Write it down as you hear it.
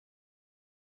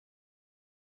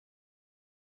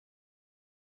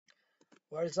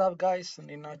What's up guys?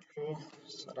 እንዴት ናችሁ?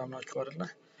 ሰላም ናችሁ አይደለ?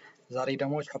 ዛሬ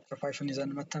ደግሞ ቻፕተር 5ን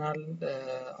ይዘን መተናል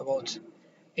about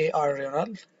AR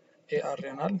ይሆናል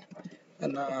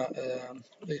እና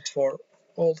it's for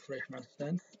all freshman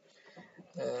students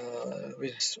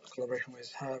with collaboration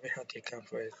with HaBesha TechCamp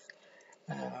with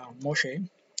Moshe.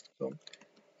 So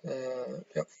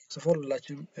so for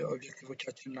ሁላችንም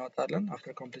ኦብጀክቲቮቻችን እናወጣለን.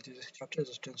 After completing this chapter,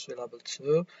 the students will be able to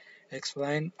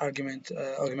explain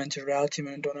augmented reality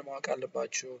ምን እንደሆነ ማወቅ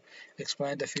አለባችሁ.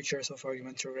 Explain the features of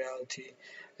augmented reality.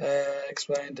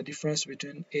 Explain the difference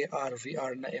between AR,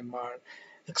 VR and MR.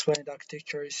 Explain the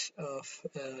architectures of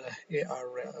AR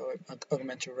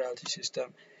augmented reality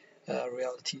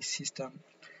system.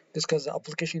 Discuss the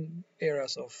application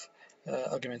areas of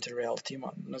augmented reality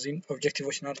ማለት ነው። እነዚህን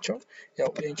ኦብጀክቲቮች ናቸው። ያው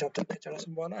ይሄን ቻፕተር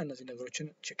ከጨረስን በኋላ እነዚህ ነገሮችን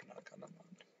ቼክ እናደርጋለን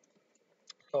ማለት ነው።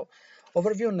 So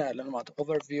overview እናያለን ማለት ነው።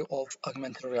 Overview of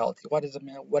augmented reality.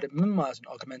 ምን ማለት ነው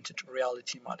augmented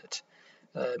reality ማለት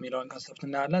የሚለውን ኮንሰፕት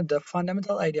እናያለን. The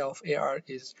fundamental idea of AR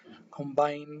is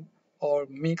combine or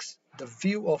mix the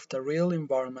view of the real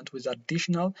environment with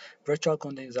additional virtual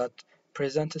content that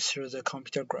presented through the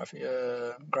computer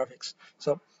graphics.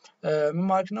 So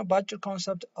ማለት ነው በአጭር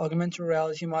ኮንሰፕት augmented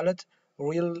reality ማለት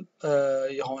ሪል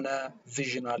የሆነ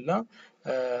ቪዥን አለ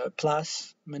ፕላስ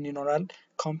ምን ይኖራል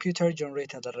ኮምፒውተር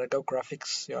ጀነሬት ያደረገው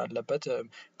ግራፊክስ ያለበት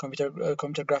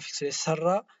ኮምፒውተር ግራፊክስ የሰራ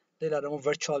ሌላ ደግሞ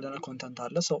ቨርቹዋል የሆነ ኮንተንት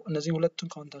አለ ሶ እነዚህ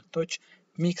ሁለቱን ኮንተንቶች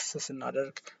ሚክስ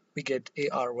ስናደርግ we get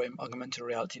AR ወይም augmented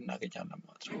reality እናገኛለን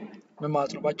ማለት ነው ምን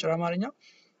ማለት ነው በአጭር አማርኛ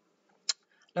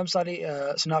ለምሳሌ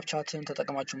ስናፕቻትን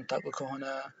ተጠቅማችሁ የምታውቁ ከሆነ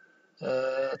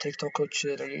ቲክቶኮች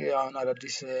አሁን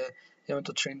አዳዲስ የመጡ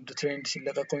ትሬንድ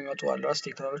ሲለቀቁ የሚመጡ አሉ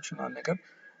ቲክቶከሮች ምናምን ነገር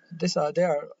they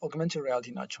are augmented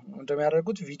reality ናቸው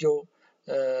እንደሚያደርጉት ቪዲዮ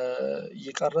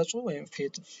እየቀረጹ ወይም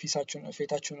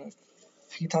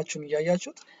ፊታችሁን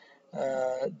እያያችሁት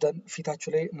then ፊታችሁ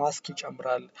ላይ ማስክ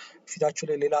ይጨምራል ፊታችሁ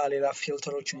ላይ ሌላ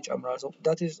ፊልተሮችን ይጨምራል so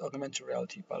that is augmented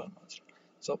reality ይባላል ማለት ነው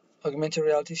so augmented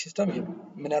reality system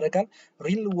ምን ያደርጋል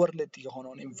real world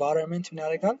የሆነውን environment ምን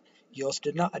ያደርጋል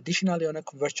ይወስድና additional የሆነ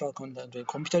virtual content ወይ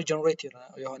computer generate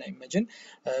የሆነ ኢሜጅን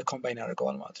combine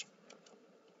ያደርገዋል ማለት ነው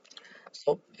so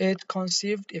its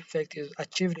conceived effect is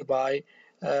achieved by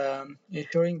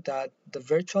ensuring that the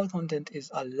virtual content is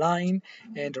aligned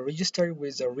and registered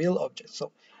with the real object so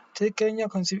ትክክለኛ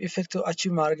ኮንሴፕት ኢፌክት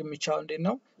አቺቭ ማድረግ የሚቻለው እንዴት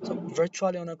ነው so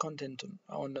virtual የሆነ ኮንቴንቱን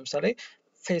አሁን ለምሳሌ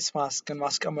ፌስ ማስክን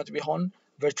ማስቀመጥ ቢሆን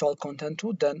virtual content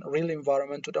then real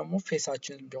environment ደግሞ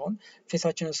ፌሳችንን ቢሆን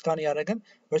ፌሳችንን ስካን ያደረገን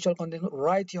virtual content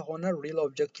right የሆነ real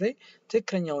object ላይ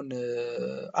ትክክለኛውን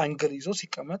አንግል ይዞ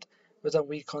ሲቀመጥ በዛም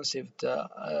we conceived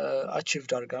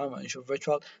achieved አድርገናል ማለት ነው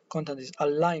virtual content is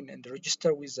aligned and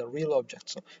registered with the real object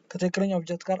so ከትክክለኛ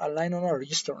ኦብጀክት ጋር align ሆኖ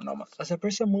register ነው ማለት as a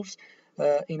person moves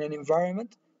in an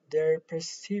environment their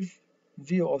perceived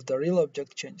view of the real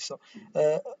object change so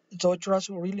ሰዎች ራሱ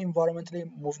real environment ላይ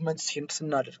movement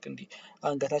ስናደርግ እንዲ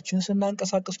አንገታችንን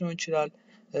ስናንቀሳቀስ ነው ይችላል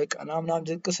ቀና ምናምን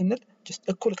ዝቅ ስንል just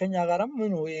እኩል ከኛ ጋርም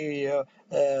ምን ወይ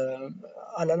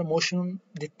አላለ ሞሽኑን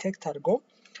ዲቴክት አድርጎ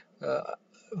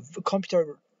computer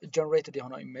generated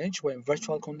የሆነ ኢሜጅ ወይም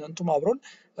virtual content አብሮን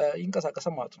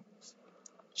ይንቀሳቀሳል ማለት ነው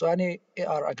so any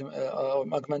AR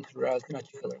augmented reality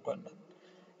ናቸው ተደርጓል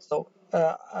so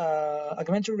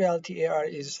augmented reality AR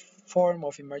is form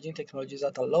of emerging technology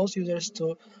that allows users to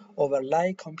overlay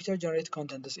computer generated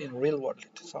content in real world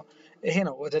so ይሄ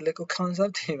ነው ወደለቁ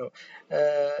concept ይሄ ነው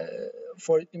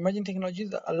for emerging technologies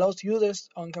that allows users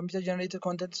on computer generated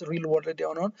content real world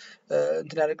የሆነውን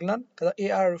እንትን ያደርግልናል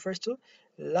AR refers to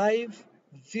live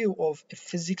view of a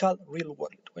physical real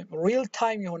world when real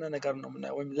time የሆነ ነገር ነው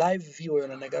ምናየው ወይም live view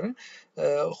የሆነ ነገርን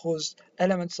whose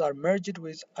elements are merged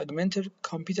with augmented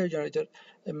computer generated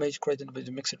image created with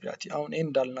mixed reality አሁን ይሄን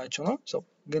እንዳልናቸው ነው so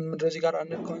ግን ምንድነው እዚህ ጋር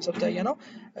አንድ ኮንሰፕት ያየ ነው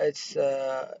it's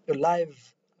live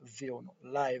view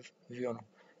ነው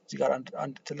እዚህ ጋር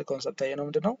አንድ ትልቅ ኮንሰፕት ያየ ነው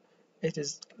ምንድነው it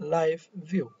is live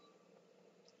view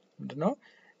ምንድነው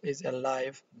is a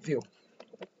live view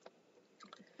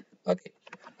okay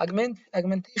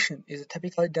augmentation is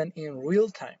typically done in real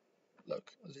time look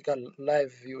እዚህ ጋር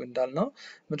live view እንዳልነው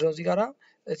ምንድነው እዚህ ጋር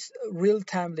it's real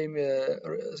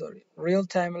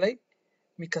time ላይ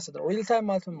የሚከሰተው real time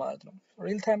ማለት ነው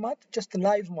real time ማለት just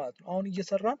live ማለት ነው አሁን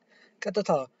እየሰራን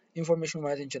ቀጥታ ኢንፎርሜሽን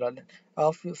ማየት እንችላለን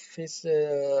አፍ ፌስ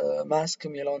ማስክ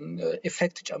የሚለውን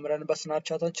ኢፌክት ጨምረን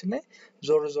በስናፕቻታችን ላይ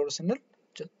ዞር ስንል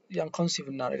ያን ኮንሲቭ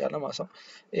እናደርጋለን ማለት ነው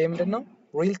ይሄ ምንድነው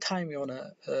real time የሆነ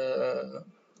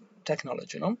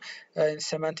technology, in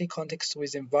semantic context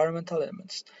with environmental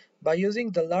elements. By using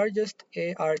the largest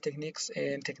AR techniques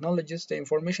and technologies, the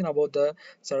information about the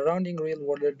surrounding real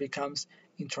world becomes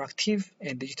interactive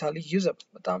and digitally usable.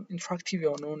 በጣም interactive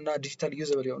የሆኑና digitally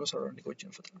usable የሆኑ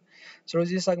surroundingዎችን ይፈጥራል። Through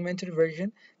this augmented version,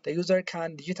 the user can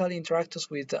digitally interact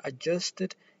with the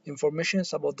adjusted information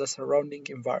about the surrounding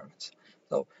environment.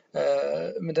 So,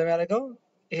 ምንድን ነው የሚያደርገው?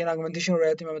 ይሄን augmentation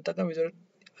reality በመጠቀም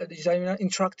ዲጂታል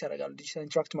ኢንትራክት ያደርጋል። ዲጂታል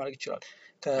ኢንትራክት ማድረግ ይችላል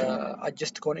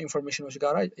ከአጀስት ከሆነ ኢንፎርሜሽኖች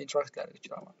ጋር ኢንትራክት ሊያደርግ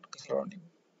ይችላል ማለት ነው ከሰራውንዲንግ።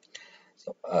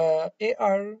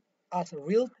 AR as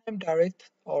real-time direct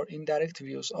or indirect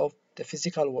views of the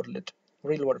physical world,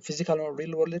 real world, physical or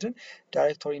real world,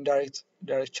 direct or indirect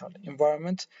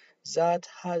environment that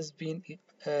has been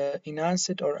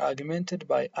enhanced or augmented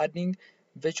by adding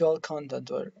visual content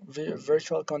or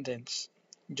virtual contents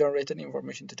generated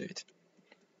information to do it.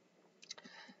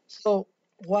 So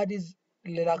what is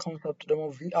ሌላ ኮንሰፕት ደግሞ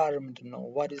ቪአር ምንድን ነው?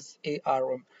 ዋት ኢዝ ኤአር?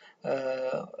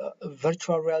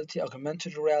 ቨርቹዋል ሪያሊቲ፣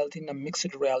 አግመንትድ ሪያሊቲ እና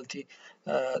ሚክስድ ሪያሊቲ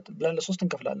ብለን ለሶስት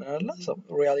እንከፍላለን አይደለ?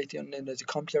 ሪያሊቲ እነዚህ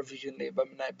ኮምፒውተር ቪዥን ላይ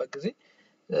በምናይበት ጊዜ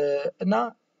እና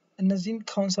እነዚህን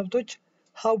ኮንሰፕቶች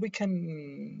ሃው ዊ ካን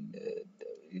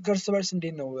እርስ በርስ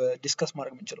እንዴት ነው ዲስከስ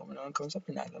ማድረግ የምንችለው ምናምን ኮንሰፕት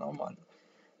እናያለን አሁን ማለት ነው።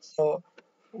 ሶ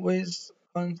with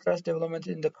contrast development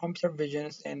in the computer vision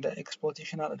and the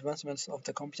exploitational advancements of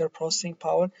the computer processing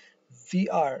power,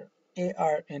 VR,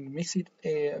 AR, and mixed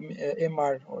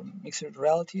MR or mixed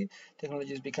reality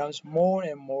technologies becomes more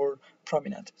and more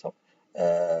prominent. So,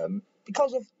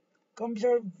 because of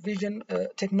computer vision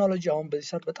technology, አሁን በዚህ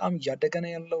ሰዓት በጣም እያደገ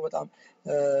ነው ያለው። በጣም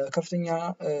ከፍተኛ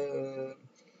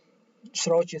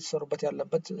ስራዎች እየተሰሩበት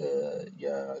ያለበት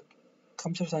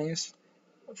የኮምፒውተር ሳይንስ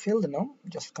ፊልድ ነው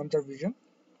just computer vision።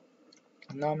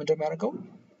 እና ምንድን ነው የሚያደርገው?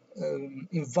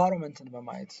 ኢንቫይሮንመንትን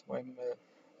በማየት ወይም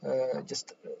ጀስት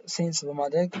ሴንስ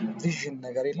በማድረግ ቪዥን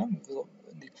ነገር የለም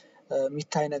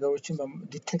የሚታይ ነገሮችን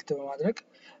ዲቴክት በማድረግ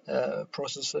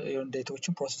ፕሮሰስ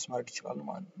ዴታዎችን ፕሮሰስ ማድረግ ይችላሉ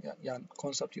ማለት ነው። ያን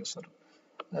ኮንሰፕት ይወሰዱ።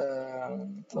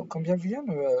 ኮምፒውተር ቪዥን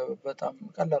በጣም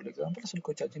ቀላሉ ኤግዛምፕል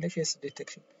ስልኮቻችን ላይ ፌስ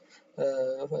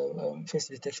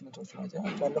ዲቴክሽን ናቸው።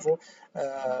 ባለፈው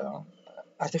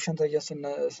አርቲፊሻል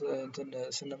ኢንተለጀንስ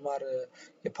ስንማር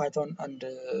የፓይቶን አንድ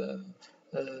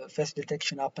ፌስ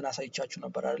ዲቴክሽን አፕን አሳይቻችሁ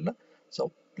ነበር አይደለ? ሶ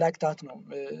ላይክ ዳት ነው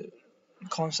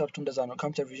ኮንሰፕቱ፣ እንደዛ ነው።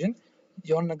 ኮምፒውተር ቪዥን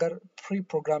የሆነ ነገር ፕሪ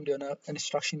ፕሮግራምድ የሆነ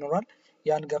ኢንስትራክሽን ይኖራል።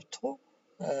 ያን ገብቶ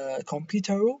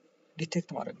ኮምፒውተሩ ዲቴክት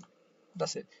ማድረግ ነው።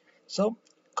 ዳስ ኢት። ሶ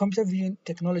ኮምፒውተር ቪዥን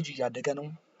ቴክኖሎጂ እያደገ ነው።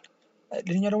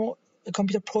 ሌላኛው ደግሞ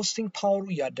ኮምፒውተር ፕሮሰሲንግ ፓወሩ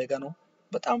እያደገ ነው።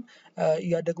 በጣም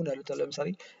እያደጉ ነው ያሉት። ለምሳሌ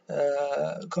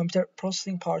ኮምፒውተር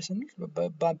ፕሮሰሲንግ ፓወር ስንል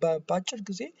በአጭር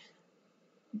ጊዜ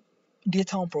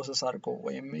ዴታውን ፕሮሰስ አድርጎ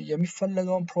ወይም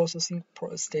የሚፈለገውን ፕሮሰሲንግ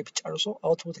ስቴፕ ጨርሶ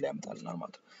አውትፑት ላይ ያመጣልናል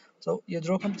ማለት ነው።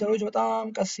 የድሮ ኮምፒውተሮች በጣም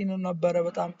ቀስ ሲሉ ነበረ፣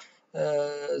 በጣም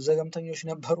ዘገምተኞች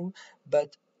ነበሩ።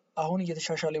 በት አሁን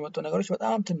እየተሻሻሉ የመጡ ነገሮች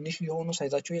በጣም ትንሽ የሆኑ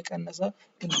ሳይዛቸው የቀነሰ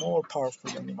ግን ሞር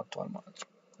ፓወርፉል መጥተዋል ማለት ነው።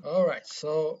 ኦልራይት ሶ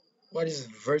what is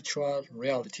virtual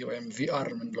reality ወይም VR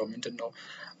ምንለው ምንድን ነው?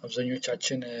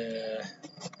 አብዛኞቻችን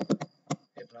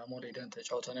የፕላሞል ሄደን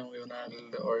ተጫውተን ይሆናል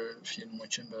or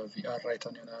ፊልሞችን በVR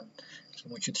አይተን ይሆናል፣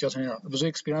 ፊልሞችን ተጫውተን ይሆናል። ብዙ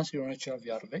ኤክስፒሪየንስ ሊሆን ይችላል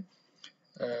VR ላይ።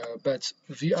 but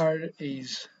VR is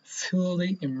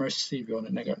fully immersive የሆነ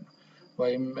ነገር ነው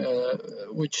ወይም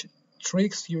which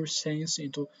tricks your sense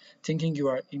into thinking you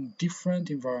are in different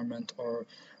environment or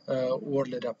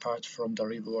world apart from the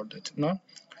real world እና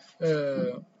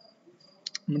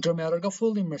ምንድነው የሚያደርገው?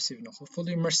 ፉል ኢመርሲቭ ነው። ፉል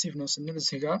ኢመርሲቭ ነው ስንል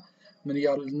እዚህ ጋር ምን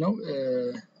እያልን ነው?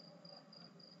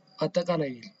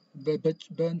 አጠቃላይ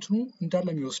በእንትኑ እንዳለ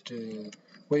የሚወስድ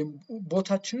ወይም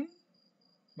ቦታችንን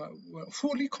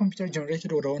ፉሊ ኮምፒውተር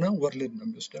ጀነሬትድ ወደሆነ ወርልድ ነው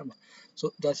የሚወስደው ማለት ነው።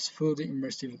 ሶ ዳትስ ፉሊ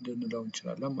ኢመርሲቭ ልንለው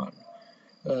እንችላለን ማለት ነው።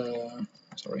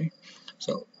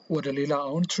 ሶ ወደ ሌላ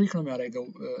አሁን ትሪክ ነው የሚያደርገው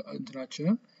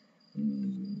እንትናችንን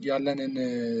ያለንን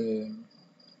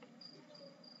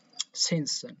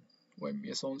ሴንስን ወይም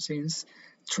የሰውን ሴንስ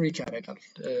ትሪክ ያደርጋል።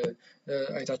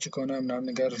 አይታችሁ ከሆነ ምናምን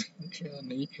ነገር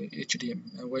HDM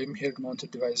ወይም ሄድ ማውንትድ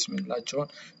ዲቫይስ የምንላቸውን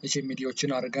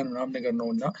HMDዎችን አድርገን ምናምን ነገር ነው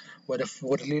እና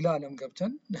ወደ ሌላ ዓለም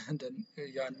ገብተን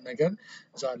ያን ነገር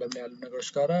እዛ ዓለም ላይ ያሉ ነገሮች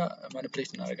ጋር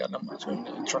ማኒፕሌት እናደርጋለን ማለት ነው፣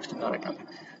 ኢንትራክት እናደርጋለን።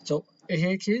 ይሄ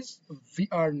ኬዝ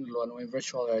VR እንለዋለን ወይም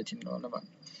ቨርቹዋል ሪያሊቲ እንለዋለን ማለት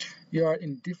ነው። you are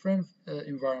in different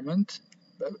environment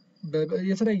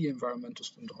የተለያየ ኢንቫይሮንመንት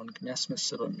ውስጥ እንደሆንክ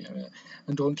የሚያስመስለው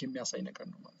እንደሆንክ የሚያሳይ ነገር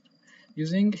ነው ማለት ነው።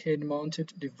 using head mounted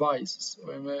devices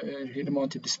ወይም head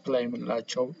mounted display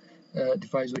የምንላቸው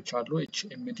ዲቫይሶች አሉ፣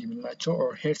 HMD የምንላቸው or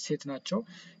headset ናቸው።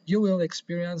 you will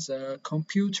experience a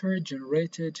computer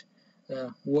generated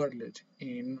world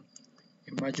in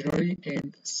imaginary and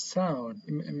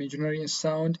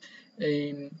sound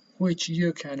in which you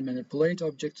can manipulate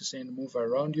objects and move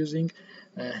around using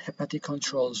hepatic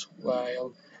controls while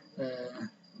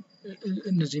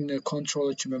እነዚህን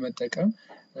ኮንትሮሎችን በመጠቀም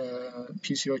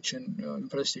ፒሲዎችን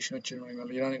ፕሌይስቴሽኖችን ወይም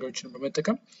ሌላ ነገሮችን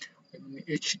በመጠቀም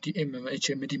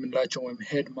HMD ምንላቸው ወይም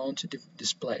head mounted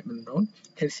display ምንለውን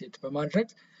ሄድሴት በማድረግ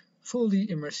fully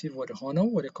immersive ወደ ሆነው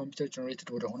ወደ ኮምፒውተር ጀነሬትድ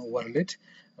ወደ ሆነው ወርልድ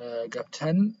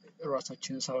ገብተን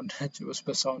ራሳችንን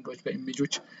በሳውንዶች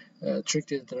በኢሜጆች ትሪክ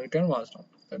ተደርገን ማለት ነው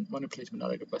ማኒፑሌት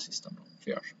የምናደርግበት ሲስተም ነው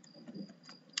VR.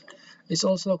 It's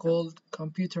also called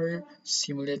computer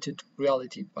simulated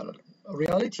reality.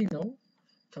 Reality ነው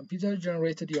computer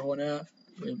generated የሆነ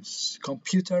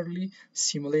computerly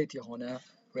simulate የሆነ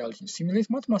reality. Simulate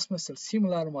ማለት ማስመሰል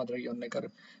similar ማድረግ የሆነ ነገር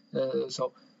so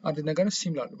አንድ ነገር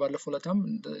similar ባለፈው ለታም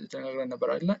ተነግረን ነበር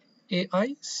አይደል AI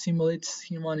simulates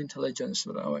human intelligence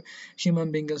ወይ human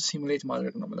being simulate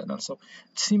ማድረግ ነው ብለናል so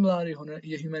similar የሆነ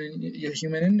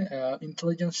የሁማንን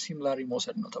intelligence similar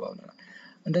መውሰድ ነው ተባብለናል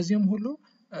እንደዚህም ሁሉ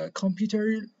ኮምፒውተር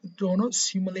ሆኖ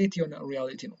ሲሙሌት የሆነ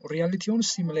ሪያሊቲ ነው ሪያሊቲውን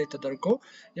ሲሙሌት ተደርጎ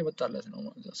የመጣለት ነው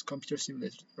ኮምፒውተር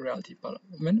ሲሙሌት ሪያሊቲ ይባላል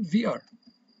ምን VR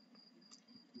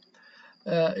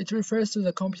it refers to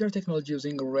the computer technology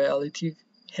using reality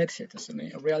headsets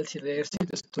reality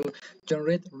headsets to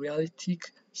generate realistic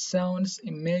sounds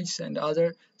images and other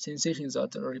sensations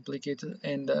that are replicated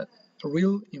in the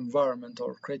real environment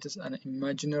or creates an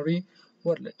imaginary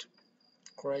world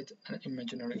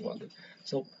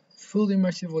so full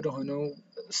immersive ወደ ሆነው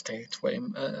state ወይም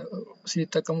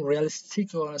ሲጠቀሙ realistic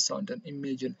የሆነ sound and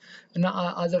image እና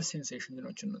other sensations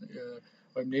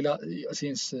ወይም ሌላ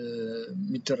ሴንስ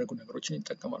የሚደረጉ ነገሮችን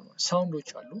ይጠቀማሉ ሳውንዶች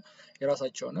አሉ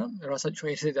የራሳቸው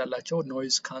ሄድሴት ያላቸው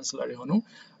ኖይዝ ካንስለር የሆኑ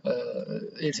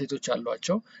ሄድሴቶች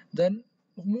አሏቸው then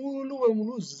ሙሉ በሙሉ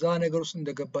እዛ ነገር ውስጥ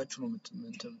እንደገባችሁ ነው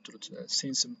የምትሉት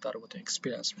ሴንስ የምታደርጉት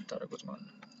ኤክስፒሪየንስ የምታደርጉት ማለት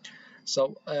ነው So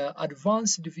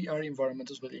advanced VR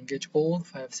environments will engage all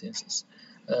 5 senses.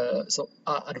 So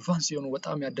advanced የሆኑ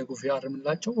በጣም ያደጉ VR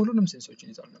ምንላቸው ሁሉንም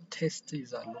ሴንሶችን ይዛሉ ቴስት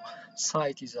ይዛሉ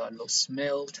ሳይት ይዛሉ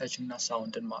ስሜል ታች እና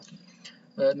ሳውንድን ማለት ነው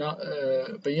እና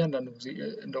በእያንዳንዱ ጊዜ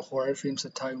እንደ ሆረር ፊልም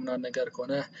ስታዩና ነገር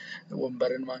ከሆነ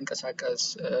ወንበርን ማንቀሳቀስ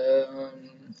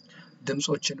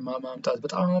ድምጾችን ማምጣት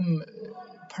በጣም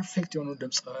ፐርፌክት የሆኑ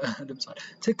ድምጽ አለ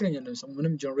ትክክለኛ ድምጽ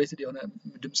ምንም ጀነሬትድ የሆነ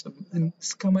ድምጽ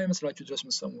እስከማይመስላችሁ ድረስ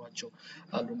መስማማቸው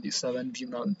አሉ 7D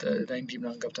እና 9D እና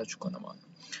ገብታችሁ ከሆነ ማለት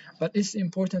but it's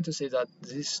important to say that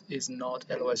this is not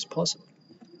always possible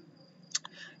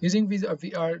using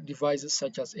VR devices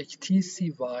such as HTC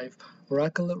Vive,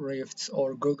 Oracle Rifts or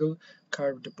Google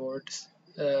Cardboards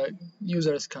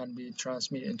users can be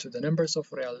transmitted into the numbers of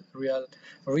real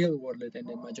world and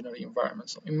imaginary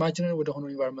environments. So imaginary ወደ ሆኑ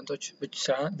environments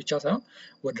ብቻ ሳይሆን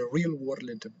ወደ real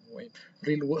world ወይ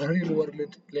real world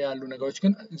ላይ ያሉ ነገሮች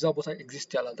ግን እዛ ቦታ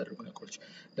ኤግዚስት ያላደረጉ ነገሮች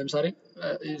ለምሳሌ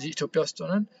እዚህ ኢትዮጵያ ውስጥ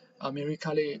ሆነን አሜሪካ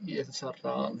ላይ የተሰራ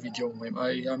ቪዲዮ ወይም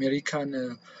የአሜሪካን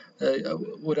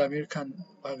ወደ አሜሪካን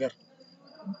ሀገር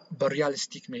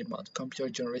በሪያሊስቲክ ሜድ ማለት ኮምፒውተር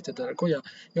ጀነሬት ተደርጎ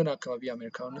የሆነ አካባቢ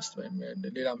አሜሪካን ውስጥ ወይም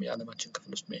ሌላም የዓለማችን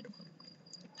ክፍል ውስጥ ሜድ ማለት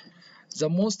The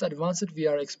most advanced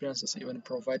VR experiences even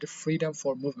provide freedom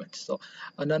for movement. So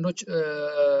አንዳንዶች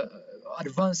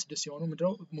advanced ሲሆኑ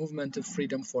ምንድነው movement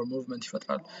freedom for movement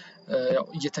ይፈጥራል ያው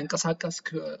እየተንቀሳቀስክ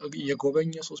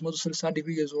የጎበኘ 360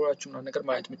 ዲግሪ የዞራችሁና ነገር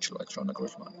ማየት የምትችሏቸው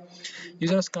ነገሮች ማለት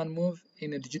users can move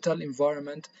in a digital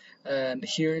environment and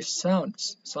hear sounds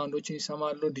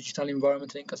ይሰማሉ digital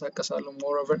environment ላይ ይንቀሳቀሳሉ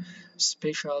moreover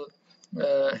special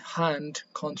hand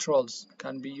controls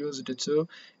can be used to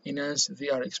enhance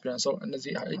VR experience so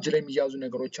እነዚህ እጅ ላይ የሚያዙ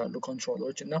ነገሮች አሉ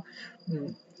ኮንትሮሎች እና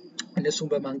እነሱን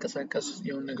በማንቀሳቀስ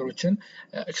የሆነ ነገሮችን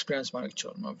ኤክስፒሪየንስ ማድረግ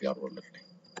ይችላል VR ወርልድ ላይ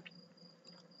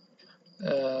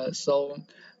so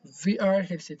VR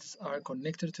headsets are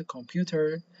connected to computer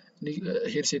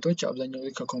headsets አብዛኛው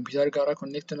ከኮምፒውተር ጋር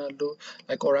ኮኔክት ናሉ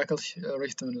like Oracle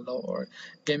Rift or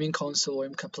gaming console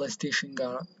ወይም ከPlayStation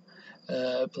ጋር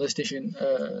PlayStation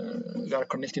ጋር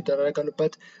ኮኔክት ይደረጋሉ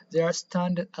but they are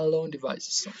stand alone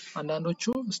devices አንዳንዶቹ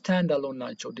stand alone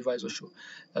ናቸው ዲቫይሶቹ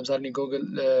ለምሳሌ Google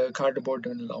Cardboard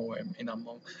ነው ወይም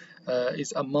ኢናማው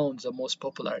is among the most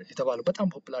popular የተባለው በጣም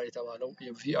ፖፑላር የተባለው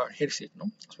የVR headset ነው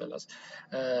as well as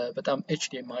በጣም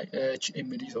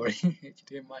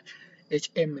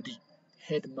HMD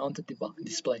head mounted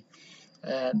display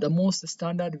the most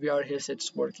standard VR headsets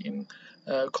work in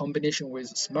combination with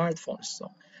smartphones so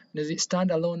እነዚህ ስታንድ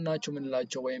አሎን ናቸው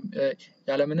ምንላቸው ወይም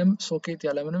ያለምንም ሶኬት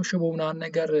ያለምንም ሽቦ ምናምን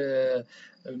ነገር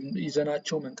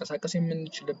ይዘናቸው መንቀሳቀስ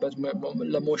የምንችልበት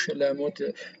ለሞት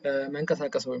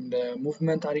መንቀሳቀስ ወይም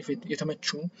ለሙቭመንት አሪፍ የተመቹ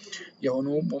የሆኑ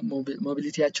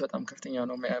ሞቢሊቲያቸው በጣም ከፍተኛ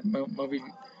ነው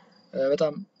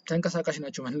በጣም ተንቀሳቃሽ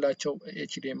ናቸው ምንላቸው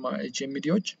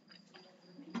HMDዎች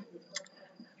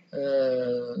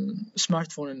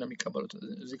ስማርትፎን ነው የሚቀበሉት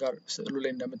እዚህ ጋር ስዕሉ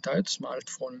ላይ እንደምታዩት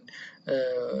ስማርትፎን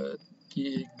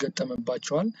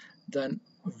ይገጠምባቸዋል then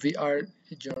VR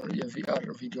የVR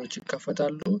ቪዲዮዎች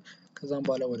ይከፈታሉ ከዛም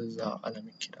በኋላ ወደዛ ዓለም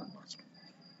ይኬዳል ማለት ነው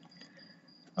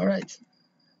alright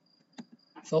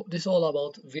so this is all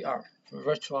about VR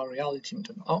virtual reality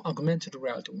ምንድነው augmented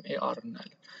reality AR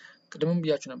እናያለን ቅድምም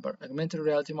ብያችሁ ነበር augmented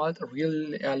reality ማለት real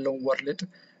ያለው ወርልድ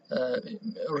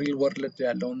real world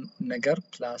ያለውን ነገር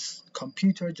plus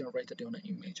computer generated የሆነ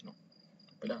image ነው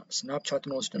ብላ Snapchat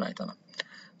ነው ወስደን አይተናል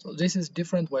so this is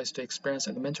different ways to experience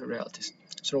augmented realities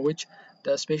through which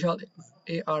the special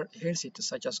AR headsets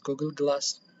such as Google Glass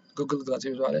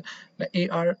usually the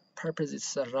AR purpose is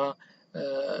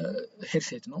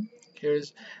headset no here's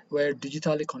where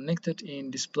digitally connected in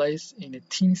displays in a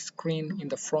thin screen in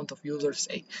the front of users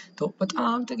eye so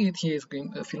በጣም ጥቂት ይሄ ስክሪን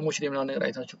ፊልሞች ላይ ምናምን ነገር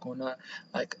አይታችሁ ከሆነ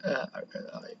like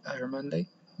Iron Day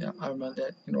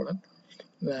ይኖራል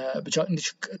ብቻ እንዲህ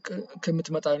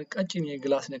ከምትመጣ ቀጭን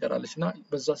የግላስ ነገር አለችና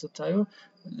በዛ ስታዩ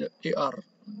AR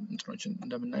እንትኖችን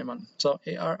እንደምናይ ማለት ነው so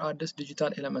AR adds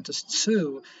digital elements to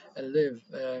a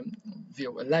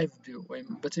live view ወይም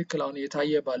በትክክል አሁን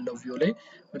የታየ ባለው ቪው ላይ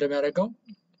እንደሚያደርገው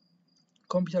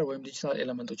computer ወይም digital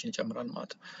elements ይጨምራል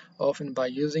ማለት ነው often by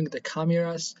using the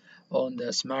cameras on the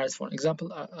smartphone example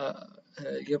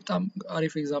በጣም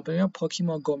አሪፍ ኤግዛምፕል ነው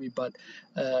ፖኪሞን ጎ የሚባል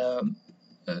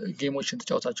ጌሞችን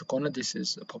ተጫውታችሁ ከሆነ this is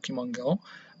Pokemon Go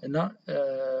እና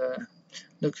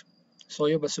look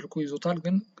ሰውየው በስልኩ ይዞታል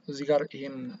ግን እዚህ ጋር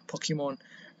ይሄን ፖኪሞን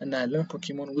እናያለን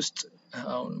ፖኪሞን ውስጥ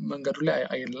መንገዱ ላይ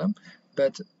አይደለም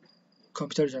but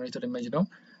computer generated image ነው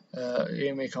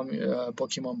የሜካም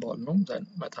ፖኪሞን ቦል ነው ዘን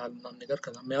መጣል እና ነገር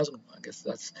ከዛ መያዝ ነው I guess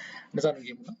that's እንደዛ ነው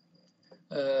ጌሙ ነው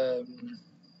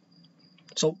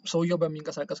ሰውየው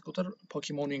በሚንቀሳቀስ ቁጥር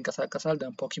ፖኪሞኑ ይንቀሳቀሳል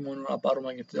then ፖኪሞኑን አባሩ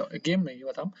ማግኘት ጌም ነው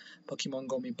በጣም ፖኪሞን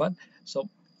ጎ የሚባል so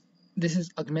this is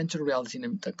augmented reality ነው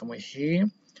የሚጠቀመው ይሄ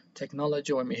ቴክኖሎጂ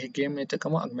ወይም ይሄ ጌም ነው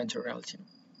የሚጠቀመው augmented reality ነው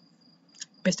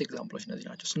best examples እነዚህ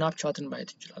ናቸው Snapchatን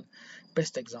ማየት እንችላለን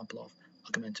best example of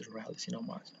augmented reality ነው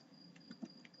ማለት ነው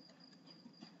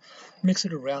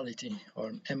Mixed reality or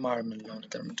MR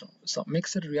so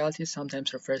mixed reality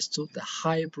sometimes refers to the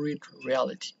hybrid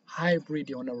reality hybrid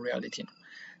reality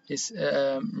is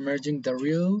merging the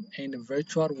real and the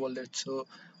virtual world to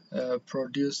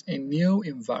produce a new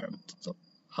environment so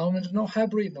how much no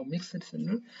hybrid no mixed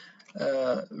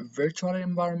virtual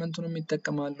environment ነው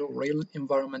የሚጠቀማሉ real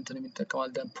environment ነው የሚጠቀማሉ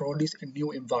then produce a new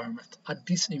environment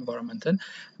this environment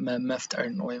መፍጠር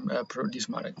ነው ወይም produce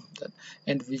ማድረግ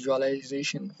and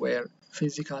visualization where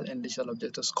physical and digital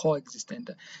objects coexist and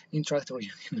interact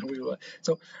in the real world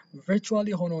so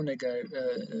virtually ሆኖ ነገር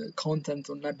content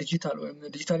እና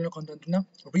digital content እና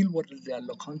real world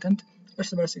ያለው content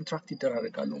እርስ በርስ interact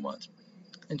ይደራረጋሉ ማለት ነው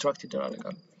interact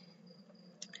ይደራረጋሉ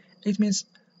it means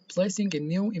placing a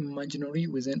new imaginary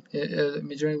within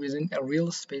a real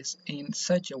space in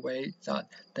such a way that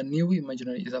the new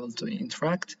imaginary is able to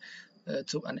interact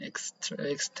to an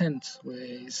extent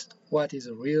with what is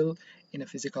real in a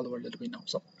physical world that we know.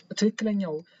 So,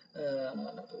 ትክክለኛው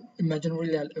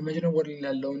imaginary world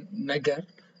ያለው ነገር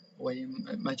ወይም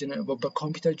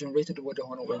በኮምፒውተር ጀነሬትድ ወደ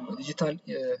ሆነ ወይም ዲጂታል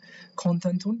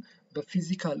ኮንተንቱን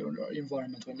በፊዚካል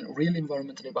ኢንቫይሮንመንት ወይም ሪል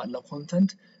ኢንቫይሮንመንት ላይ ባለው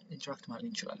ኮንተንት ኢንተራክት ማድረግ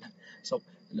እንችላለን so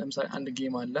ለምሳሌ አንድ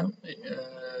ጌም አለ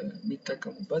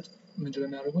የሚጠቀሙበት ምንድነው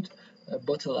የሚያደርጉት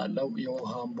ቦትል አለው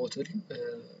የውሃ ቦትል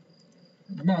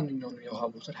ማንኛውንም የውሃ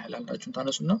ቦትል ሃይላንዳችሁን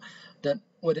ታነሱና then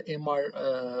ወደ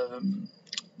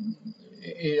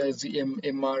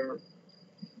MR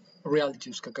ሪያሊቲ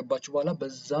ውስጥ ከገባችሁ በኋላ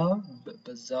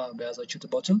በዛ በያዛችሁት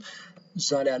ቦትል እዛ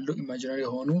ላይ ያሉ ኢማጂነሪ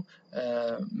የሆኑ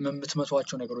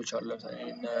የምትመቷቸው ነገሮች አሉ ለምሳሌ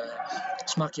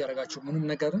ስማክ ያደርጋችሁ ምንም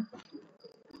ነገር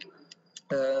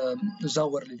እዛ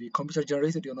ወርልድ ኮምፒውተር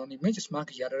ጀነሬትድ የሆነውን ኢሜጅ ስማክ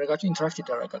ያደረጋችሁ ኢንተራክት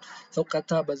ይደረጋል ሰው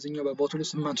ቀጥታ በዚህኛው በቦትሉ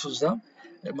ስማንቱ እዛ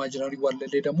ኢማጂነሪ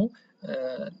ወርልድ ላይ ደግሞ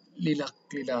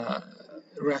ሌላ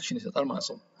ሪአክሽን ይሰጣል ማለት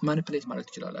ነው ማኒፑሌት ማድረግ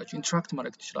ትችላላችሁ ኢንተራክት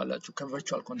ማድረግ ትችላላችሁ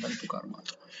ከቨርቹዋል ኮንተንቱ ጋር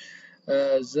ማለት ነው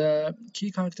the key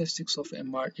characteristics of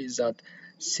MR is that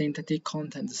synthetic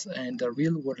contents and the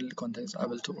real world contents are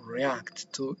able to react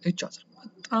to each other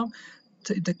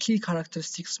the key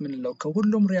characteristics ምንለው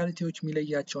ከሁሉም ሪያሊቲዎች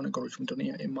የሚለያቸው ነገሮች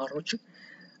ምንድነው MRዎች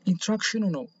ኢንተራክሽኑ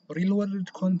ነው real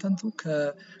world ኮንተንቱ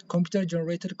ከኮምፒውተር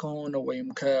ጀነሬትድ ከሆነ ወይም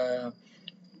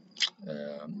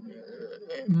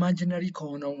ኢማጂነሪ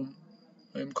ከሆነው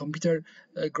ወይም ኮምፒውተር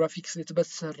ግራፊክስ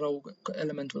የተበሰረው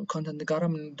ኤሌመንት ወይም ኮንተንት ጋር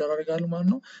ምን ይደራረጋሉ ማለት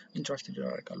ነው ኢንተራክት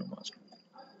ይደራረጋሉ ማለት ነው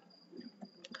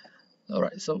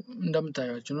alright so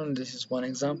እንደምታያችሁ ነው this is one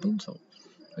example so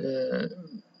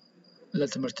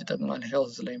ለትምህርት ይጠቅማል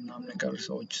ሄልዝ ላይ ምናምን ነገር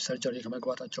ሰዎች ሰርጀሪ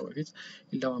ከመግባታቸው በፊት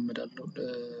ይለማመዳሉ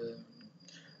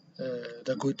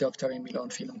the good doctor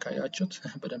የሚለውን ፊልም ካያችሁት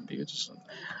በደንብ ይዩት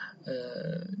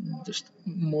just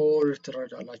more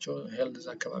ትረዳላችሁ ሄልዝ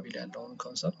አካባቢ ላይ ያለውን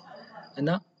ኮንሰፕት እና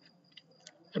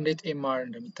እንዴት ኤምአር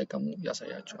እንደሚጠቀሙ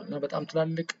ያሳያቸዋል እና በጣም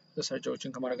ትላልቅ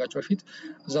ሰርጀሪዎችን ከማድረጋቸው በፊት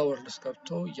እዛ ወርልስ ገብቶ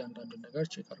እያንዳንዱ ነገር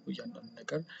ቼክ አድርጎ እያንዳንዱ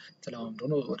ነገር ተለማምዶ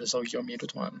ነው ወደ ሰውየው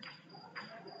የሚሄዱት ማለት ነው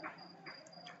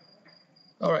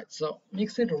Alright, so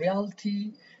mixed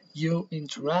reality, you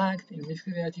interact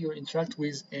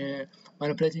with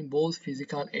manipulating both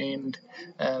physical and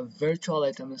virtual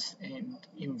items and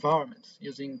environments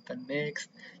using the next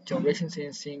generation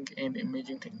sensing and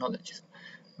imaging technologies.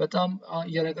 በጣም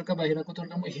እያረቀቀ ባይሄደ ቁጥር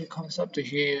ደግሞ ይሄ ኮንሰፕት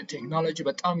ይሄ ቴክኖሎጂ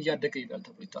በጣም እያደገ ይላል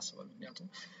ተብሎ ይታሰባል ምክንያቱም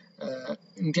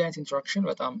እንዲህ አይነት ኢንተራክሽን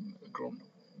በጣም ግሮም ነው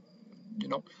you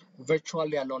know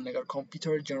virtually ያለውን ነገር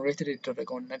ኮምፒውተር ጀነሬትድ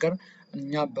የተደረገውን ነገር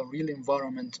እኛ በሪል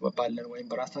ኤንቫይሮንመንት ባለን ወይም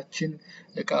በራሳችን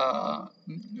እቃ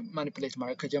ማኒፑሌት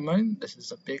ማድረግ ከጀመርን this is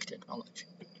a big technology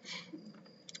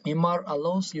MR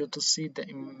allows you to see the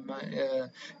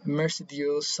immersed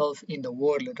yourself in the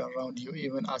world around you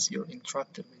even as you're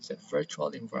interacting with the virtual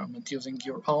environment using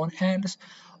your own hands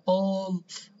all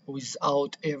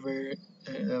without ever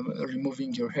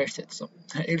removing your headset so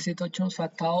headsetዎችን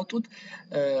ሳታወጡት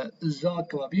እዛው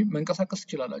አካባቢ መንቀሳቀስ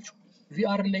ትችላላችሁ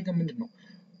VR ላይ ግን ምንድነው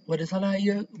ወደ ተለያየ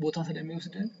ቦታ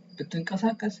ስለሚወስድ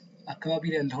ብትንቀሳቀስ አካባቢ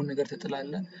ላይ ያለውን ነገር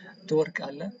ትጥላለ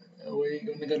ትወርቃለ ወይ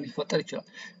ነገር ሊፈጠር ይችላል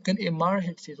ግን MR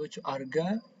ሄድሴቶች አርጋ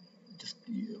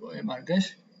ማርገሽ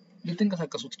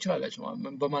ልትንቀሳቀሱ ትችላላችሁ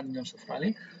በማንኛውም ስፍራ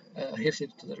ላይ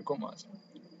ሄድሴት ተደርጎ ማለት ነው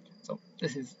so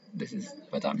this is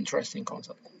በጣም interesting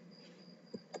concept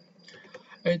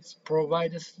it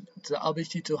provides the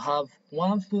ability to have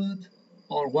one foot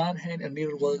or one hand in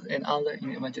real world and other in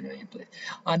imaginary place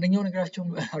አንደኛው ነገራችሁ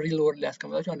real world ላይ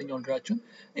አስቀምጣችሁ አንደኛው ነገራችሁ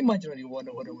imaginary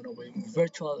ወይ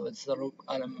virtual ወደሰሩ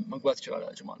ዓለም መግባት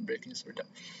ይችላልላችሁ ማለት breaking through the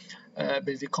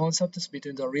basic concepts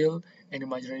between the real and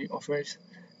imaginary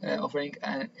offering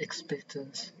an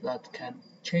experience that can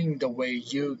change the way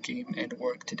you game and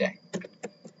work today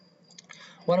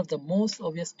One of the most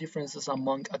obvious differences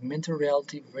among augmented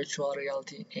reality, virtual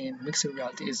reality, and mixed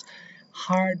reality is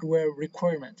hardware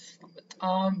requirements.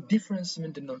 Difference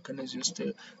ምንድነው ከነዚህ ውስጥ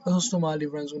በሶስቱ ማለት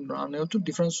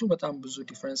difference በጣም ብዙ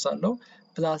difference አለው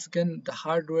plus ግን the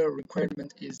hardware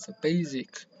requirement is the basic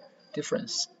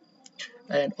difference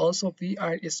and also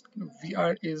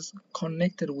VR is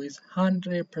connected with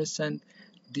 100%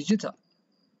 digital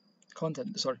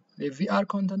content the VR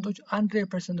contenቶች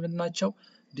 100% ምንናቸው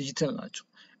digital ናቸው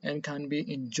and can be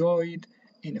enjoyed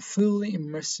in a fully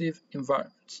immersive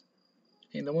environment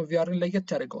in the VR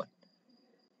ለየት ያደርገዋል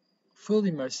fully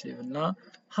immersive እና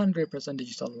 100%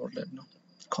 digital world ነው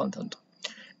content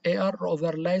AR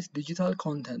overlays digital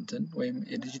content ወይም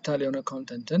digital የሆነ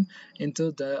content into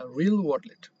the real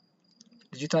world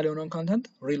digital የሆነ content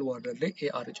real world ላይ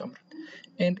AR ይጨምራል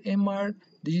and MR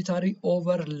digitally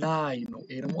overlay ነው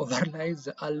ይሄ ደግሞ overlay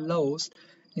allows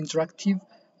interactive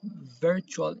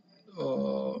virtual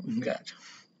God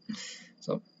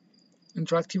so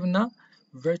interactive እና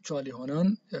virtual የሆነን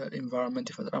environment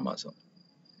ይፈጥራል ማለት ነው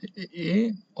ይሄ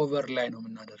overlay ነው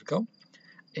የምናደርገው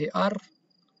AR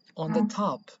on the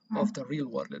top of the real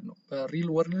world ነው በreal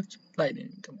world ላይ ነው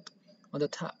የሚቀመጠው on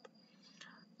the top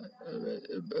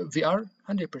VR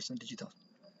 100% digital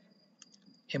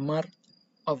MR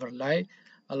overlay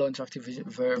allow interactive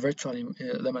virtual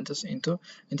elements into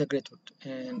integrate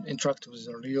and interact with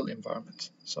the real environment.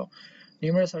 So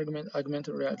numerous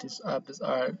augmented realities apps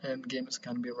and games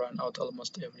can be run out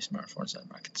almost every smartphone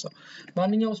market. So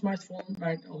ማንኛውም smartphone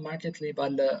market ላይ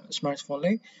ባለ smartphone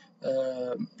ላይ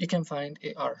you can find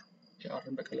AR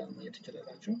በቀላሉ ማግኘት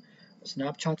ትችላላችሁ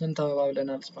ስናፕቻትን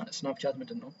ተባብለናል ስናፕቻት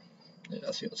ምንድነው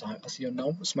as you know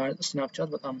Snapchat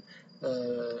በጣም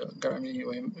ገራሚ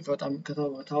ወይም በጣም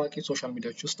ታዋቂ ሶሻል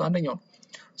ሚዲያዎች ውስጥ አንደኛው ነው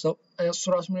so እሱ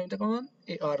ራሱ ምን የሚጠቀመው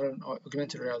AR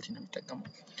augmented reality ነው የሚጠቀመው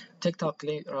TikTok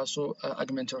ላይ ራሱ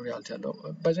augmented reality አለው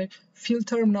በዚህ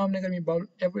ፊልተር ምናምን ነገር የሚባሉ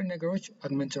every ነገሮች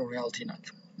augmented reality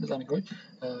ናቸው እዛ ነገሮች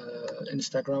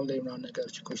Instagram ላይ ምናምን ነገር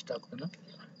ችግሮች ታውቁና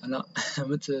እና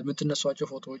የምትነሷቸው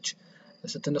ፎቶዎች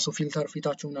ስትነሱ ፊልተር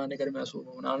ፊታችሁ ምናምን ነገር የሚያስቡ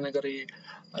ምናምን ነገር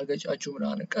አገጫችሁ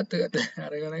ምናምን ቀጥ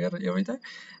ያደረገ ነገር everything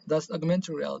that's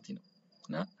augmented reality ነው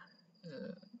እና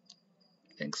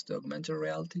thanks to augmented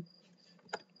reality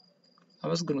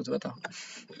አመስግኑት በጣም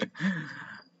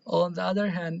on the other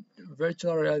hand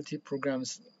virtual reality programs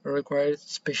require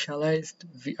specialized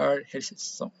VR headsets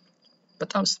so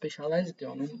በጣም specialized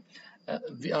የሆኑ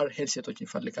VR headsetዎችን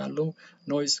ይፈልጋሉ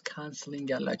noise cancelling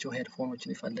ያላቸው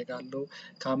ሄድፎኖችን ይፈልጋሉ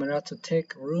camera to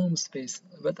take room space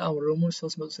በጣም ሩሙን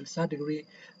 360 ዲግሪ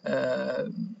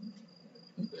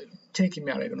ቴክ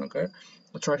የሚያደርግ ነገር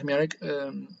ትራክ የሚያደርግ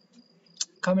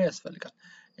ካሜራ ያስፈልጋል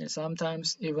and sometimes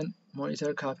even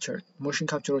monitor capture motion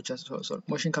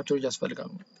capture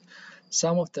ያስፈልጋሉ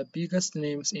some of the biggest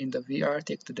names in the VR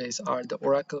tech today are the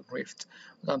Oracle Rift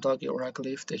በጣም ታዋቂ Oracle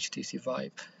Rift HTC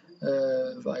Vive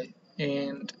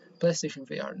and PlayStation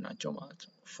VR ናቸው ማለት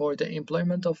ነው for the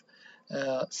employment of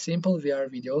simple VR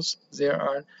videos there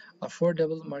are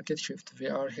affordable market shift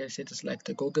VR headsets like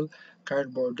the Google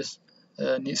Cardboards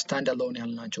standalone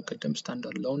ያልናቸው ቅድም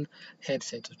standalone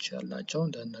headsets ያላቸው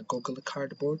then Google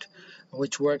Cardboard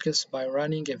which works by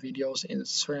running a videos in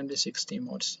 360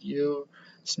 modes you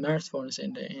smartphones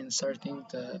and inserting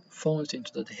the phones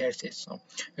into the headsets so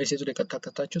headset ላይ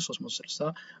ከተከታታችሁ 360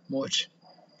 ሞድ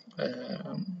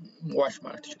ዋች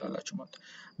ማለት ይችላልላችሁ ማለት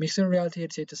mixed reality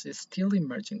headsets is still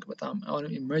emerging በጣም አሁን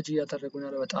ኢመርጅ እያደረጉ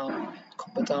ነው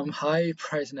በጣም high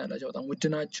price ነው ያላቸው በጣም ውድ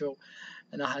ናቸው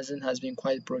and has been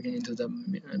quite broken into the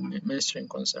mainstream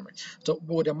consumer so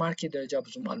ወደ ማርኬት ደረጃ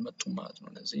ብዙም አልመጡም ማለት ነው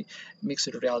እነዚህ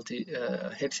mixed reality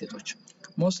headsets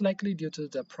most likely due to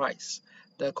the price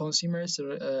the consumers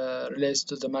relates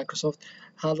to the Microsoft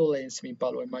HoloLens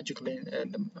የሚባል ወይ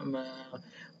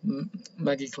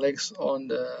magic legs on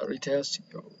the retail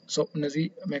so እነዚህ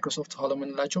Microsoft HoloLens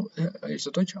የምንላቸው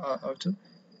headsets up to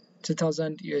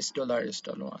 $2000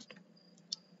 ይወስዳሉ ማለት ነው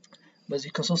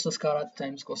በዚህ ከ3 እስከ 4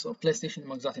 ታይምስ ኮስት ፕሌይስቴሽን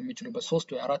መግዛት የሚችሉበት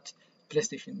 3 ወይ 4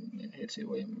 ፕሌይስቴሽን ሄድሴት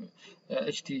ወይም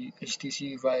HTC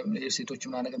Vive ሄድሴቶች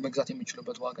እና ነገር መግዛት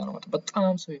የሚችሉበት ዋጋ ነው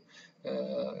በጣም ሰው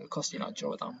ኮስት ናቸው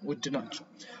በጣም ውድ ናቸው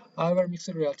however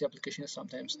mixed reality applications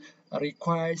sometimes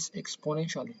requires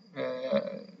exponentially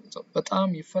በጣም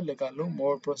ይፈልጋሉ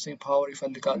more processing power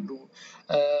ይፈልጋሉ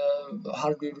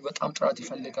ሃርድዌሩ በጣም ጥራት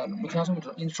ይፈልጋሉ ምክንያቱም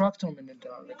ኢንተራክት ነው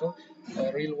የምንደራረገው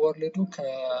ሪል ወርልዱ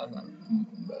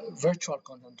virtual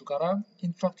content ጋር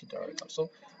ኢንተራክት ይደረጋል so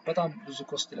በጣም ብዙ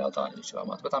ኮስት ሊያወጣ ይችላል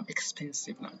ማለት በጣም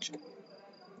ኤክስፔንሲቭ ናቸው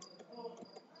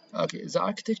okay the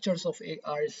architectures of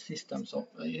AR systems so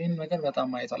ይሄን ነገር በጣም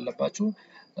ማየት አለባችሁ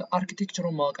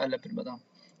አርኪቴክቸሩን ማወቅ አለብን በጣም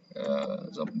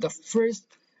the first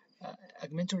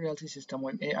augmented reality system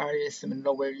when ARS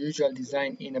የምንለው were usually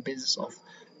designed in a basis of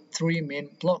 3 main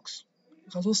blocks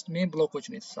ከሶስት main blocks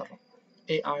ነው የተሰራው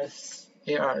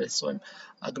ARS ወይም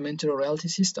augmented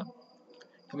reality system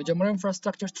የመጀመሪያው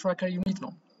infrastructure tracker unit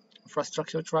ነው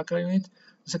infrastructure tracker unit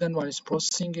the second one is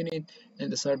processing unit and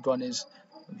the third one is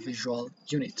visual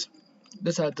unit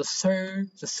these are the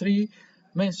three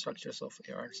main structures of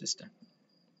AR system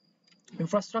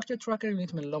infrastructure tracker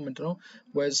unit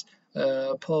was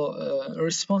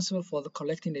responsible for the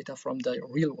collecting data from the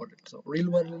real world so real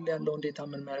world ያለውን data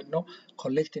ምን ማለት ነው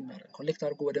collect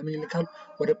አድርጎ ወደ ምን ይልካል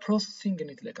ወደ processing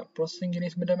unit ይልካል processing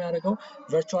unit ምን እንደሚያደርገው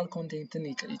virtual content-ን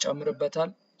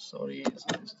ይጨምርበታል sorry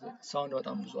sound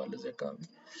በጣም ብዙ አለ እዚህ አካባቢ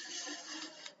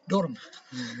ዶርም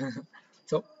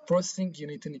so processing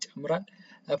unit-ን ይጨምራል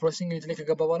processing unit ላይ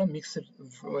ከገባ በኋላ mixed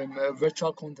ወይም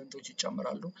virtual content-ዎች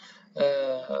ይጨምራሉ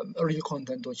real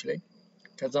content-ዎች ላይ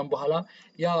ከዛም በኋላ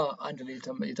ያ አንድ ላይ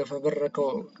የተፈበረከው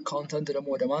ኮንተንት ደግሞ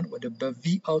ወደ ማን ወደ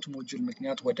በቪ አውት ሞጁል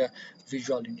ምክንያት ወደ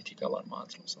ቪዥዋል ዩኒት ይገባል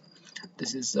ማለት ነው so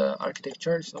this is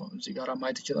architecture so እዚህ ጋር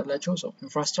ማየት ይችላልላችሁ so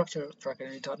infrastructure tracker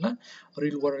unit አለ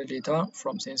real world data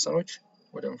from ሴንሰሮች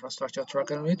ወደ infrastructure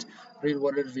tracker unit real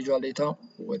world visual data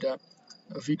ወደ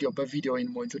በቪዲዮ ኢን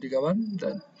ሞጁል ይገባል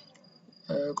then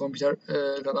ኮምፒውተር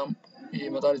በጣም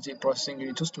ይመጣል እዚህ ፕሮሰሲንግ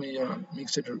ዩኒት ውስጥ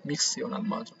ሚክስ ይሆናል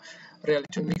ማለት ነው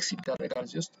ሪያሊቲ ሚክስ ይደረጋል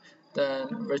እዚህ ውስጥ then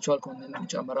virtual content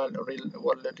ይጨምራል real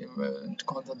world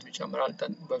content ይጨምራል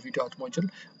then በቪዲዮ አውት ሞጁል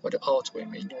ወደ አውት ወይም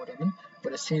ወደ ምን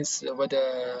ወደ ሴንስ ወደ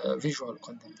ቪዥዋል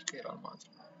ኮንተንት ይቀየራል ማለት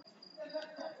ነው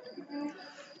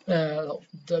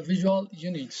the visual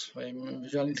unit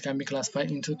can be classified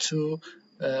into two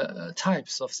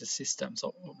types of the system so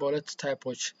both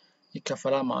types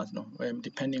ይከፈላል ማለት ነው ወይም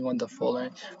depending on the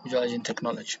following visualization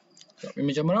technology so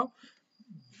የመጀመሪያው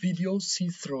video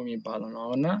see-through የሚባለው ነው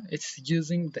እና it's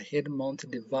using the head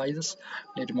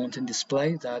mounted display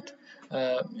that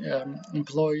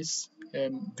employs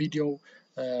video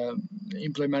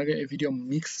a video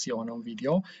mix የሆነው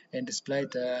video and display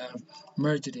the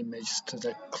merged image to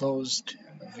the closed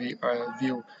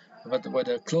view ወደ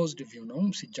closed view ነው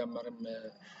ሲጀመርም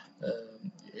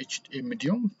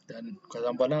medium then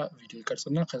ከዛም በኋላ ቪዲዮ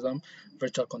ይቀርጽና ከዛም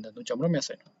ቨርቹዋል ኮንተንቱን ጨምሮ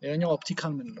የሚያሳይ ነው ሌላኛው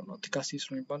ኦፕቲካል ምንለው ነው ኦፕቲካል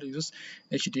ሲስተም የሚባለው uses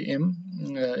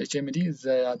HMD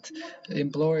that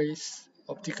employs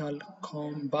optical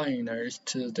combiners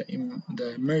to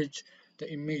merge the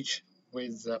image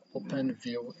with the open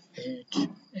view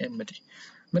HMD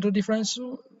ምንድነው ዲፍረንሱ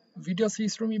ቪዲዮ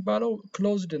see-through የሚባለው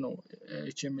closed ነው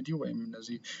HMD ወይም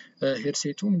እነዚህ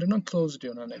ሄድሴቱ ምንድነው closed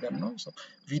የሆነ ነገር ነው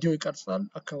ቪዲዮ ይቀርጻል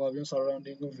አካባቢውን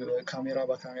ሰራውንዲንግ ካሜራ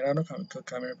በካሜራ ነው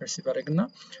ካሜራ ፐርሲቭ ያደርግና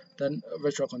then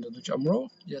virtual content ጨምሮ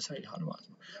ያሳያል ማለት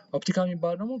ነው ኦፕቲካል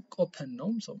የሚባለው ደግሞ open ነው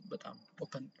በጣም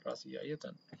open ራስ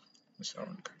ያየተን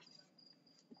መስራውን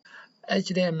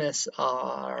HDMS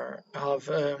have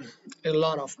a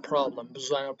lot of problems. ብዙ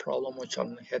problems on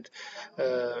head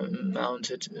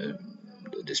mounted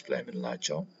display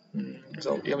የምንላቸው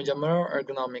የመጀመሪያው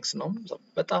ergonomics ነው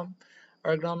በጣም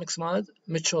ergonomics ማለት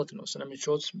ምቾት ነው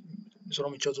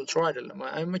ስለምቾቱ ጥሩ አይደለም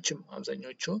አይመችም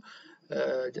አብዛኞቹ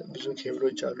ብዙ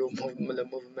ኬብሎች አሉ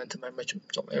ለሙቭመንት አይመችም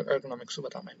ergonomics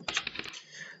በጣም አይመችም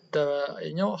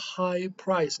high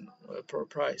price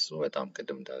price በጣም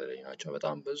ቅድም እንዳለኛቸው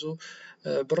በጣም ብዙ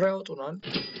ብር ያወጡናል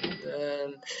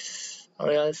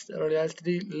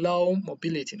reality low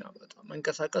mobility ነው በጣም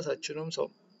መንቀሳቀሳችንም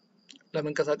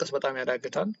ለመንቀሳቀስ በጣም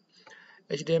ያዳግታል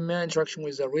HDMI interaction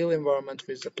with the real environment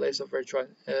with the place of virtual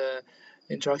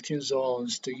interacting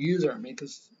zones to user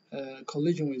makes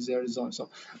collision with their zone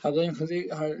አብዛኛው ጊዜ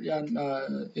ያን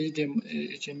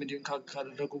HDMI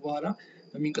ካደረጉ በኋላ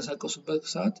በሚንቀሳቀሱበት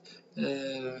ሰዓት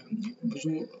ብዙ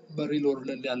በሪል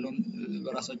ወርልድ ያለው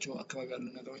በራሳቸው አካባቢ ያሉ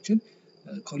ነገሮችን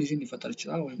ኮሊዥን ሊፈጠር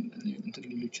ይችላል ወይም እንትን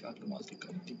ሊሉ ይችላል ማለት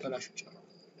ሊበላሹ ይችላል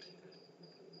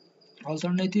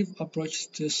Alternative approach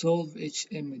to solve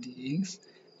HMDs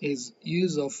is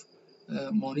use of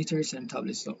monitors and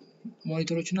tablets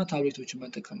ሞኒተሮችና ታብሌቶችን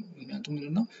መጠቀም ምክንያቱም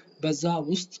ምንድነው በዛ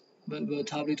ውስጥ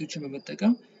በታብሌቶችን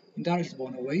በመጠቀም ኢንዳይሬክት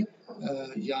በሆነ ወይ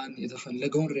ያን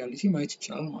የተፈለገውን ሪያሊቲ ማየት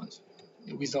ይችላል ማለት ነው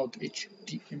without HMD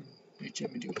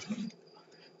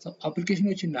so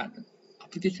applications እናያለን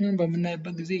አፕሊኬሽኑን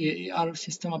በመናይበት ጊዜ የAR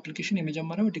ሲስተም አፕሊኬሽን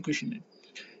የመጀመሪያው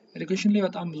ኤዱኬሽን ላይ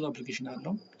በጣም ብዙ አፕሊኬሽን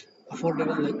አለው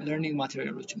affordable learning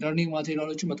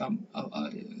ማቴሪያሎችን በጣም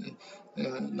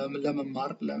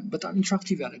ለመማር በጣም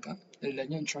ኢንተራክቲቭ ያደርጋል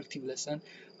ለኛ ኢንተራክቲቭ lesson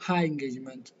high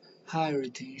engagement high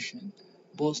retention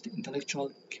boost intellectual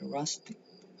curiosity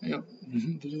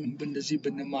ብዙ እንደዚህ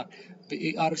ብንማር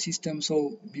በAR ሲስተም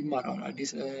ቢማር አዲስ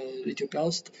ኢትዮጵያ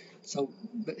ውስጥ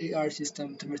በAR ሲስተም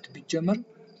ትምህርት ቢጀመር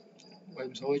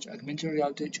ወይም ሰዎች augmented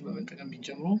reality በመጠቀም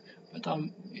ቢጀምሩ በጣም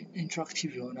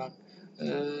ኢንተራክቲቭ ይሆናል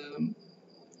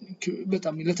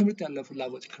በጣም ለትምህርት ያለው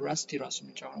ፍላጎት curiosity ራሱ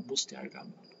መጫወት boost ያደርጋል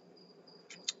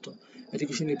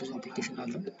ኤዱኬሽን ላይ ብዙ አፕሊኬሽን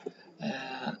አለ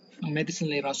ሜዲሲን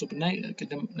ላይ ራሱ ብናይ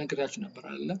ቅድም ነግራችሁ ነበር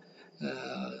አይደለ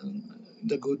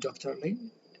the good doctor ላይ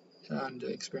and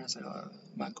experience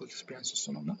ማይክሮ ኤክስፒሪየንስ እሱ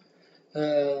ነውና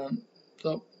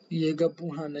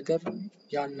የገቡህ ነገር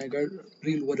ያን ነገር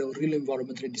ወደ ሪል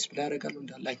ኢንቫይሮንመንት ላይ ዲስፕሌይ ያደርጋሉ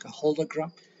እንደ like a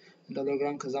hologram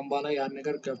ከዛም በኋላ ያን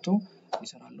ነገር ገብቶ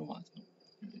ይሰራሉ ማለት ነው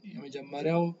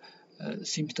የመጀመሪያው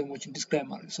ሲምፕቶሞችን ዲስክራይብ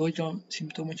ማድረግ ሰዎች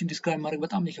ሲምፕቶሞችን ዲስክራይብ ማድረግ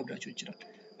በጣም ሊከብዳቸው ይችላል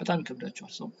በጣም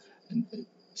ይከብዳቸዋል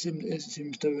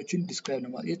ሲምፕቶሞችን ዲስክራይብ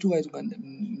ለማድረግ የቱ ጋር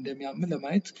እንደሚያምን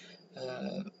ለማየት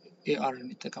AR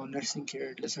የሚጠቀሙ nursing care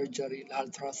ለሰርጀሪ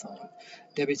ለአልትራሳውንድ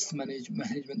ዲያቤትስ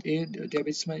ማኔጅመንት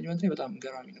ዲያቤትስ ማኔጅመንት በጣም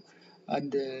ገራሚ ነው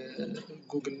አንድ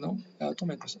ጉግል ነው ያወጣው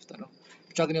ማይክሮሶፍት ነው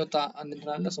ብቻ ግን የወጣ አንድ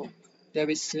እንትን አለ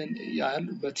ዲያቤትስን ያያል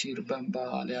በቲር በእንባ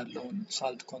ላይ ያለውን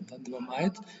ሳልት ኮንተንት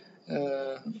በማየት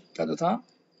ቀጥታ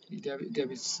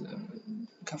ዲያቤትስ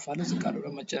ከፋለ ዝቃለ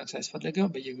በመጨነቅ ሳይስፈልገው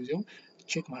በየጊዜው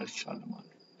ቼክ ማድረግ ይችላል ማለት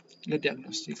ነው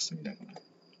ለዲያግኖስቲክስ ይጠቅማል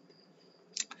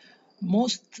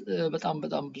most በጣም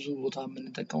ብዙ ቦታ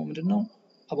የምንጠቀመው ምንድነው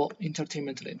about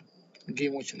entertainment ላይ ነው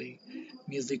ጌሞች ላይ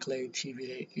ሚውዚክ ላይ ቲቪ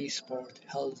ላይ e-sport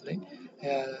health ላይ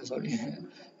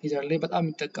ሂደር ላይ በጣም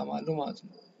ይጠቀማሉ ማለት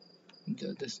ነው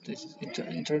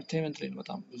entertainment ላይ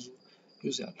በጣም ብዙ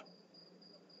ዩዝ ያለው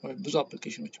ብዙ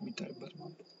አፕሊኬሽኖች የሚታዩበት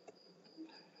ማለት ነው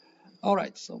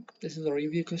alright so this is a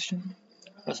review question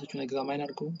ራሳችሁን ኤግዛማይን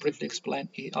አድርጉ briefly explain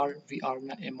AR VR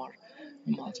እና MR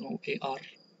ማለት ነው AR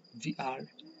VR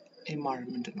MR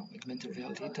ምንድነው augmented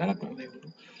reality ተናግረን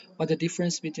ነው what the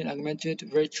difference between augmented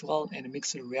virtual and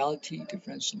mixed reality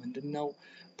difference ምንድነው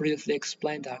briefly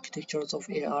explain the architectures of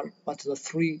AR what are the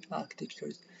three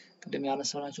architectures ቅድም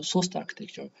ያነሳናቸው ሶስት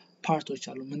architecture ፓርቶች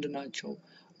አሉ ምንድናቸው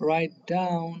write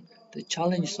down the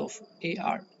challenges of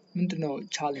AR ምንድነው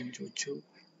ቻሌንጆቹ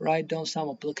write down some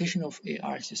application of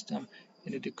AR system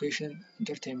in education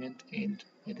entertainment and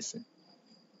medicine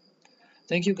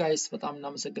Thank you guys በጣም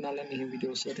እናመሰግናለን ይሄን ቪዲዮ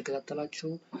ስለተከታተላችሁ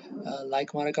ላይክ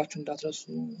ማድረጋችሁ እንዳትረሱ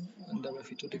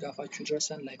እንደበፊቱ ድጋፋችሁ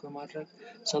ይድረሰን ላይክ በማድረግ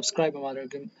ሰብስክራይብ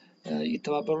በማድረግም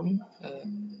ይተባበሩን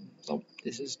so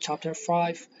this is chapter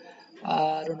 5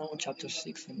 I don't know chapter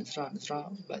 6 እንስራ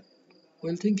but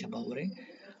we'll think about it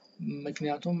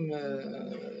ምክንያቱም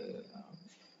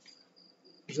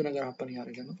ብዙ ነገር ሀፕን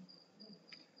ያደርገ ነው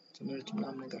ትምህርት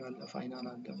ምናምን ነገር አለ ፋይናል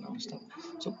አለ ምናምን ስታፍ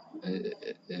ሶ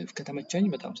ከተመቸኝ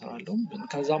በጣም ሰራለሁ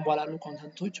ከዛም በኋላ ያሉ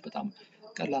ኮንተንቶች በጣም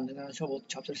ቀላል ነገር ናቸው about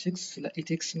chapter 6 ስለ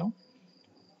ethics ነው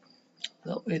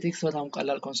ethics በጣም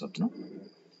ቀላል ኮንሰፕት ነው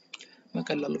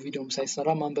በቀላሉ ቪዲዮም ሳይሰራ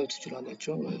ማንበብ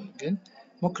ትችላላችሁ ግን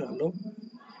ሞክራለሁ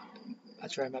I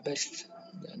try my best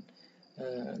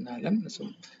እናለም እሱ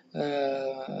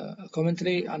ኮሜንት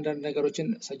ላይ አንዳንድ ነገሮችን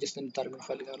ሰጀስት እንድታደርጉ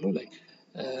ፈልጋለሁ like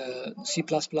C++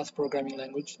 programming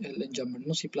language ልንጀምር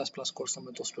ነው C++ ኮርስ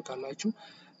የምትወስዱ ካላችሁ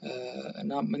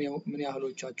እና ምን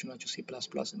ያህሎቻችሁ ናችሁ C++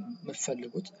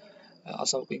 የምትፈልጉት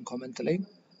አሳውቁኝ ኮሜንት ላይ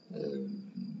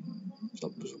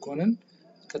ብዙ ከሆነን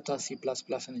ቀጥታ C++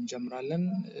 እንጀምራለን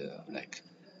like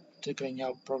ትክክለኛ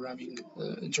ፕሮግራሚንግ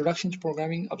introduction to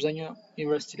programming አብዛኛው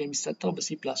ዩኒቨርሲቲ ላይ የሚሰጠው በC++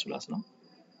 ነው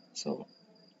so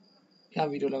ያ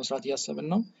ቪዲዮ ለመስራት ያሰብን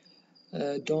ነው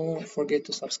don't forget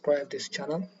to subscribe this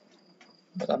channel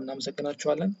በጣም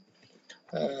እናመሰግናችኋለን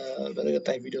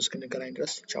በቀጣይ ቪዲዮ እስክንገናኝ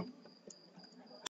ድረስ ቻው